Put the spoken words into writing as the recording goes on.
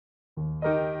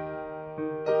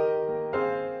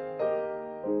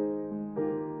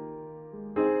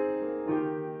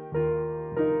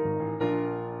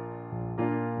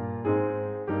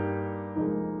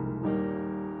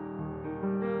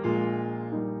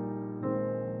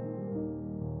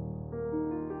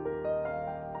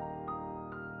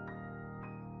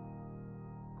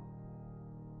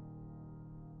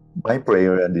My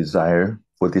prayer and desire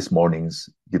for this morning's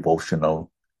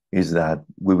devotional is that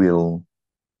we will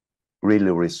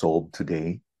really resolve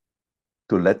today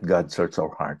to let God search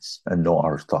our hearts and know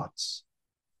our thoughts.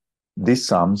 This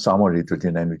Psalm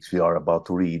 139, which we are about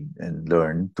to read and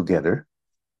learn together,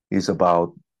 is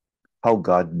about how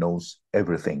God knows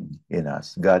everything in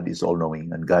us. God is all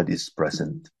knowing and God is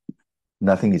present.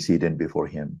 Nothing is hidden before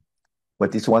Him.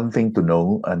 But it's one thing to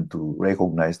know and to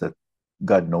recognize that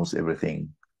God knows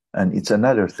everything. And it's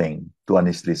another thing to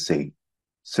honestly say,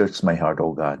 search my heart,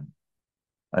 O God,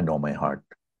 and know my heart.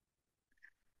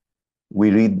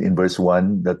 We read in verse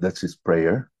 1 that that's his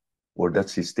prayer, or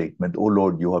that's his statement, O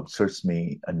Lord, you have searched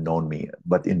me and known me.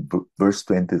 But in verse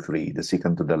 23, the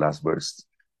second to the last verse,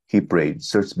 he prayed,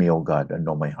 search me, O God, and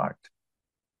know my heart.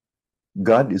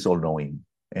 God is all knowing,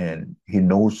 and he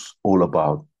knows all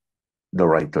about the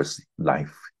writer's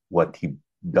life, what he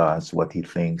does, what he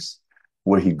thinks,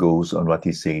 where he goes, and what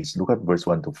he says. Look at verse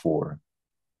 1 to 4.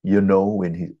 You know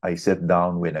I sit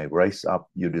down, when I rise up,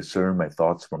 you discern my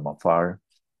thoughts from afar.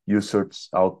 You search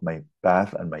out my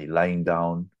path and my lying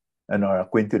down, and are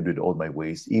acquainted with all my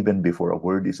ways, even before a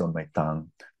word is on my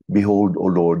tongue. Behold, O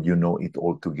Lord, you know it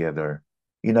all together.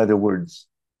 In other words,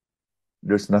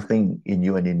 there's nothing in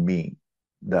you and in me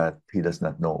that he does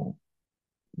not know.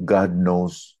 God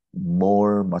knows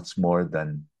more, much more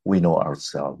than we know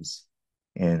ourselves.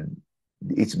 And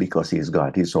it's because he is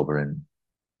God, he's sovereign.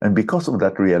 And because of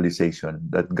that realization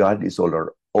that God is all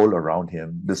around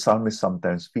him, the psalmist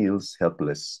sometimes feels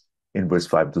helpless. In verse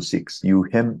 5 to 6, you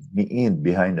hem me in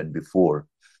behind and before,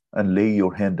 and lay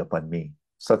your hand upon me.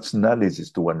 Such knowledge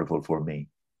is too wonderful for me.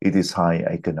 It is high,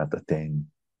 I cannot attain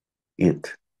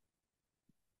it.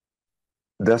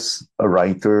 Thus, a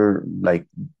writer like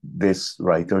this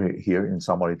writer here in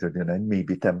Psalm 139 may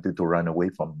be tempted to run away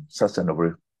from such an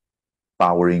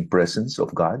overpowering presence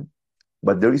of God,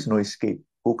 but there is no escape.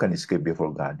 Who can escape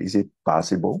before God? Is it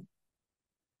possible?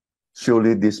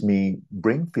 Surely this may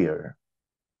bring fear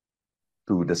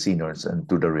to the sinners and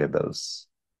to the rebels,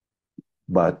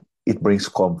 but it brings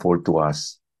comfort to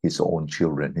us, his own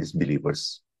children, his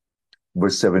believers.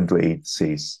 Verse 7 to 8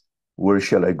 says, where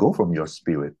shall I go from your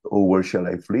spirit? Or where shall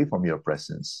I flee from your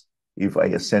presence? If I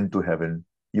ascend to heaven,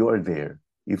 you are there.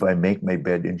 If I make my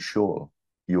bed in Sheol,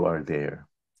 you are there.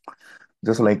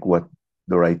 Just like what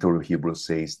the writer of Hebrews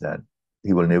says, that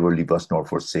he will never leave us nor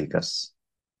forsake us,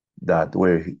 that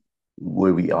where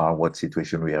we are, what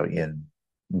situation we are in,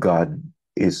 God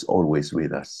is always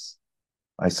with us.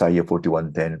 Isaiah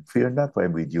 41:10, fear not, for I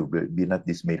am with you. Be not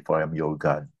dismayed, for I am your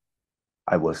God.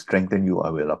 I will strengthen you.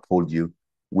 I will uphold you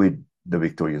with the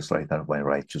victorious right hand of my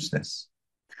righteousness.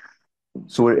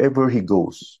 So wherever he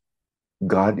goes,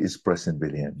 God is present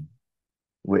with him.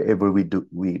 Wherever we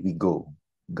go,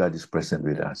 God is present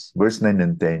with us. Verse 9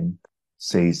 and 10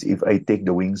 says, if I take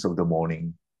the wings of the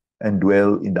morning and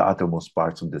dwell in the uttermost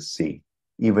parts of the sea,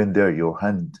 even there your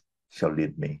hand shall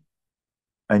lead me,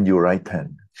 and your right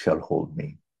hand shall hold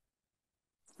me.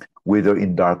 Whether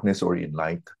in darkness or in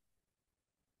light,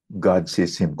 God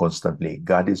sees him constantly.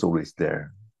 God is always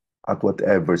there at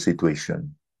whatever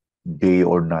situation, day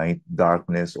or night,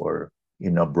 darkness or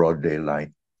in a broad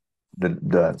daylight.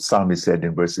 The psalmist said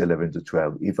in verse 11 to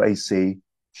 12, if I say,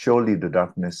 surely the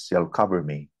darkness shall cover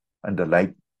me, and the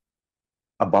light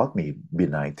about me be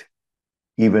night,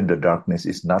 even the darkness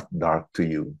is not dark to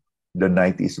you. The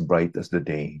night is bright as the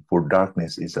day, for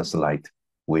darkness is as light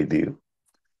with you.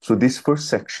 So this first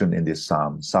section in this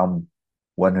Psalm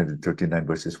 139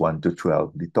 verses 1 to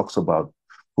 12, it talks about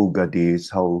who God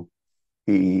is, how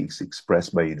he is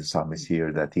expressed by the psalmist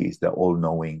here, that he is the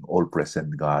all-knowing,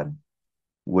 all-present God.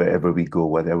 Wherever we go,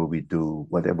 whatever we do,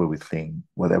 whatever we think,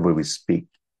 whatever we speak,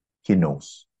 he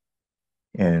knows.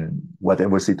 And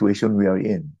whatever situation we are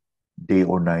in, day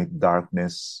or night,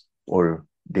 darkness or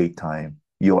daytime,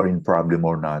 you are in problem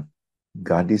or not,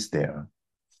 God is there.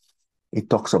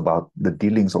 It talks about the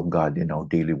dealings of God in our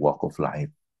daily walk of life,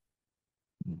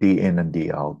 day in and day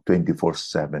out,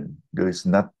 24/7. There is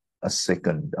not a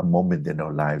second, a moment in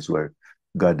our lives where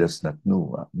God does not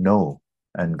know,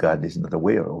 and God is not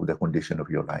aware of the condition of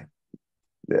your life.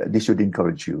 This should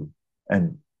encourage you,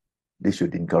 and this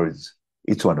should encourage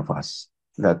each one of us,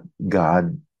 that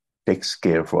God takes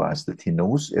care for us, that he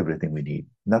knows everything we need,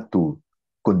 not to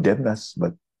condemn us,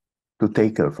 but to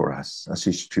take care for us as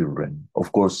his children.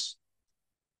 Of course,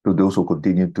 to those who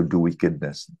continue to do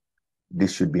wickedness,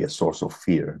 this should be a source of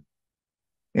fear.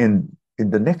 And in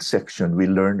the next section, we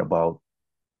learn about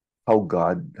how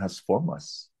God has formed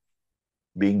us.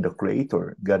 Being the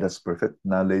creator, God has perfect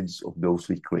knowledge of those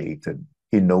he created.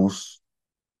 He knows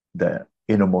the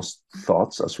innermost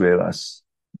thoughts as well as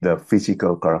the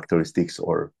physical characteristics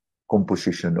or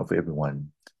composition of everyone,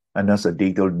 and has a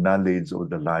detailed knowledge of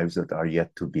the lives that are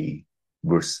yet to be.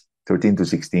 Verse 13 to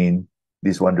 16,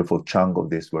 this wonderful chunk of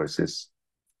these verses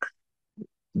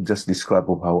just describe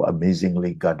of how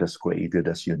amazingly God has created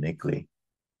us uniquely.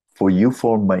 For you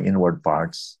formed my inward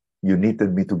parts, you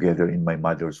knitted me together in my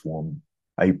mother's womb.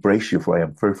 I praise you, for I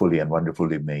am fearfully and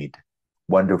wonderfully made.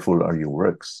 Wonderful are your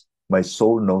works. My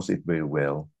soul knows it very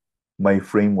well. My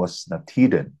frame was not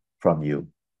hidden from you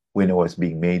when I was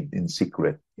being made in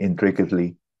secret,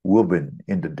 intricately woven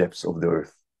in the depths of the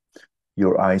earth.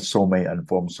 Your eyes saw my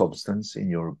unformed substance. In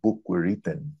your book were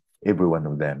written, every one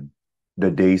of them, the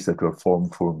days that were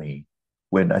formed for me,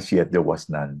 when as yet there was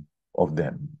none of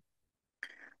them.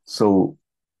 So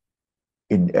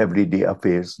in everyday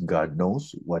affairs, God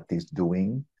knows what He's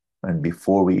doing. And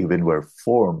before we even were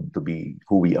formed to be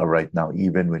who we are right now,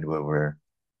 even when we were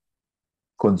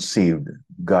conceived,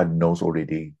 God knows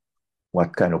already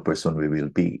what kind of person we will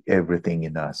be, everything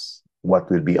in us, what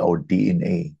will be our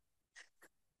DNA.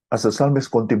 As the psalmist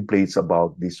contemplates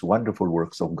about these wonderful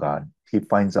works of God, he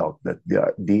finds out that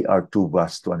they are too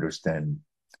vast to understand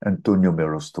and too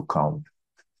numerous to count.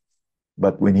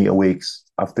 But when he awakes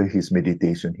after his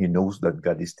meditation, he knows that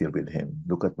God is still with him.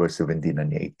 Look at verse 17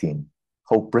 and 18.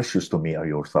 How precious to me are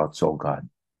your thoughts, O God.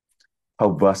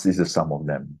 How vast is the sum of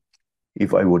them.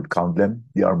 If I would count them,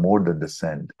 they are more than the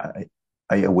sand.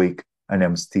 I awake and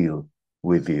am still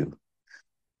with you.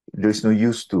 There's no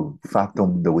use to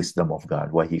fathom the wisdom of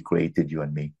God, why He created you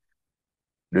and me.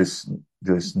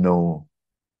 There's no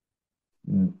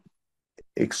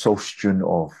exhaustion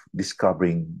of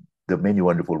discovering the many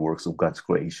wonderful works of God's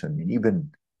creation. And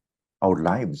even our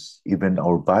lives, even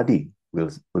our body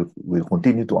will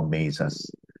continue to amaze us.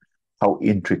 How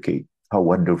intricate, how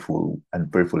wonderful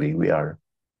and fearfully we are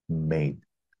made.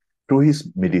 Through his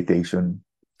meditation,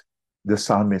 the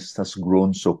psalmist has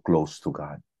grown so close to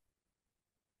God.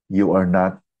 You are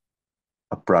not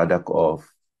a product of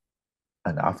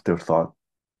an afterthought.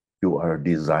 You are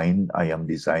designed, I am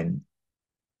designed,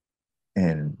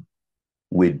 and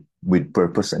with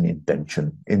purpose and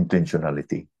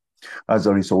intentionality. As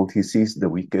a result, he sees the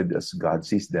wicked as God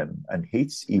sees them and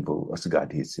hates evil as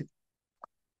God hates it.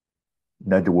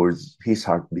 In other words, his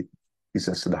heartbeat is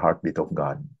as the heartbeat of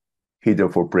God. He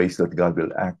therefore prays that God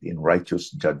will act in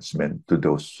righteous judgment to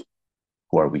those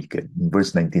who are wicked. In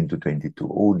verse 19 to 22,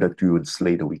 oh, that you would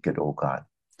slay the wicked, O God.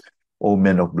 O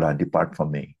men of blood, depart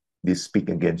from me. They speak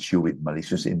against you with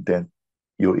malicious intent.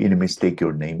 Your enemies take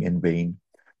your name in vain.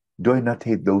 Do I not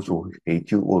hate those who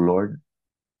hate you, O Lord?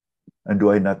 And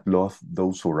do I not loathe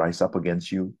those who rise up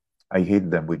against you? I hate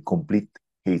them with complete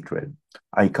hatred.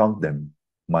 I count them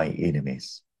my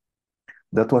enemies.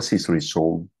 That was his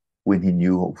resolve when he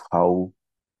knew of how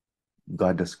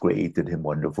God has created him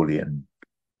wonderfully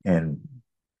and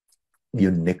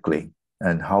uniquely,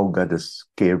 and how God has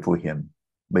cared for him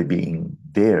by being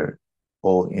there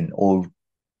all in all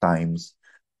times,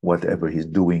 whatever he's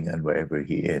doing and wherever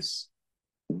he is.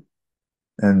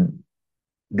 And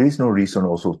there is no reason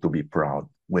also to be proud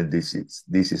when this is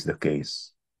the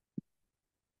case.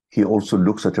 He also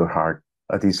looks at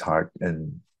his heart,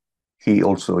 and he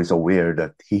also is aware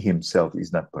that he himself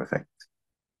is not perfect.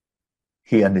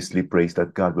 He honestly prays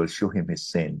that God will show him his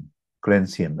sin,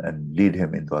 cleanse him, and lead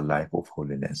him into a life of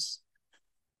holiness.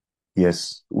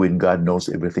 Yes, when God knows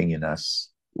everything in us,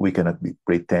 we cannot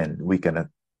pretend, we cannot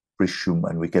presume,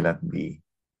 and we cannot be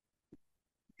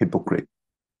hypocrite.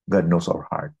 God knows our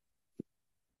heart.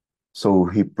 So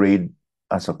he prayed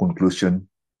as a conclusion,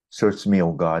 search me,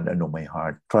 O God, and know my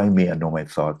heart. Try me and know my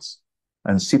thoughts.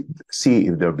 And see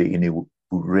if there be any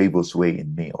rebellious way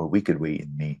in me or wicked way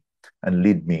in me, and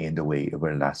lead me in the way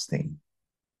everlasting.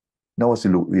 Now as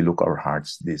we look our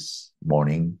hearts this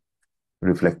morning,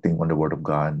 reflecting on the Word of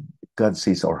God, God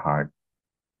sees our heart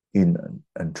in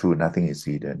and through, nothing is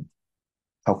hidden.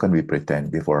 How can we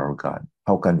pretend before our God?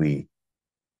 How can we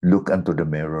look into the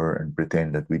mirror and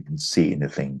pretend that we didn't see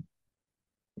anything?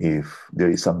 If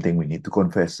there is something we need to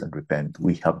confess and repent,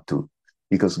 we have to,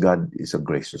 because God is a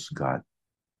gracious God.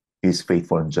 He is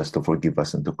faithful and just to forgive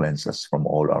us and to cleanse us from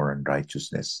all our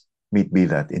unrighteousness. May it be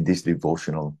that in this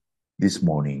devotional this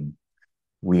morning,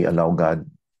 we allow God,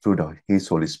 through His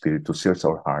Holy Spirit, to search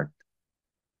our heart,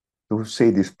 to say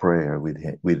this prayer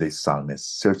with the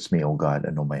psalmist. Search me, O God,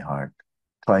 and know my heart.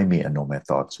 Try me and know my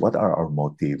thoughts. What are our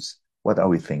motives? What are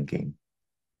we thinking?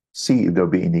 See if there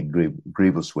be any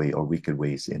grievous way or wicked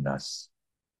ways in us.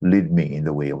 Lead me in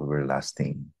the way of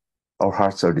everlasting. Our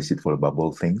hearts are deceitful above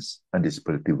all things and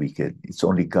desperately wicked. It's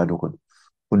only God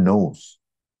who knows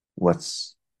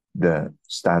what's the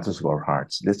status of our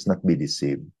hearts. Let's not be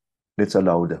deceived. Let's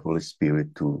allow the Holy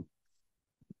Spirit to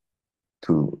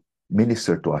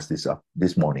minister to us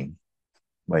this morning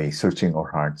by searching our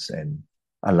hearts and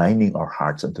aligning our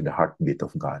hearts unto the heartbeat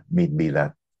of God. May it be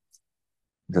that,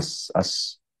 just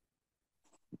as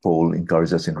Paul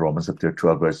encourages us in Romans chapter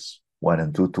 12, verse 1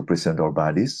 and 2, to present our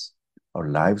bodies, our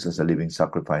lives as a living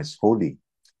sacrifice, holy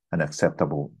and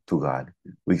acceptable to God,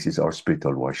 which is our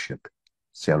spiritual worship.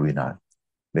 Shall we not?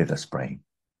 Let us pray.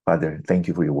 Father, thank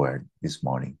you for your word this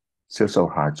morning. Search our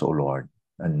hearts, O Lord,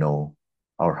 and know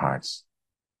our hearts.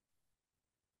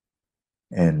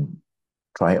 And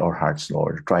try our hearts,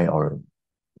 Lord. Try our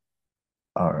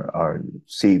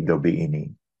see if there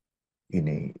be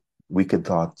any wicked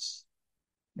thoughts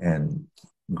and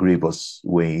grievous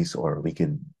ways or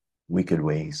wicked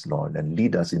ways, Lord, and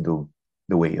lead us into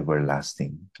the way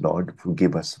everlasting. Lord,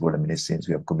 forgive us for the many sins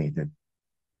we have committed.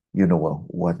 You know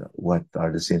what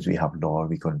are the sins we have, Lord.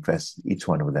 We confess each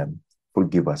one of them.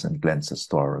 Forgive us and cleanse us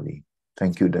thoroughly.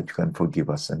 Thank you that you can forgive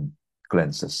us and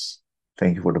cleanse us.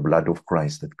 Thank you for the blood of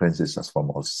Christ that cleanses us from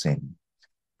all sin.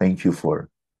 Thank you for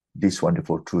this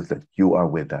wonderful truth that you are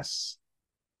with us.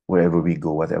 Wherever we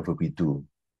go, whatever we do,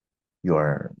 you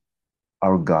are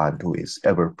our God who is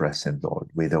ever present, Lord.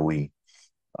 Whether we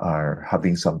are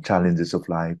having some challenges of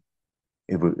life,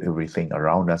 everything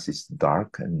around us is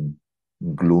dark and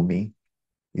gloomy,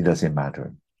 it doesn't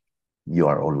matter. You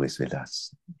are always with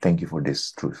us. Thank you for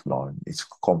this truth, Lord. It's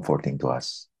comforting to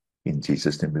us. In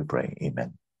Jesus' name we pray.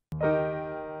 Amen.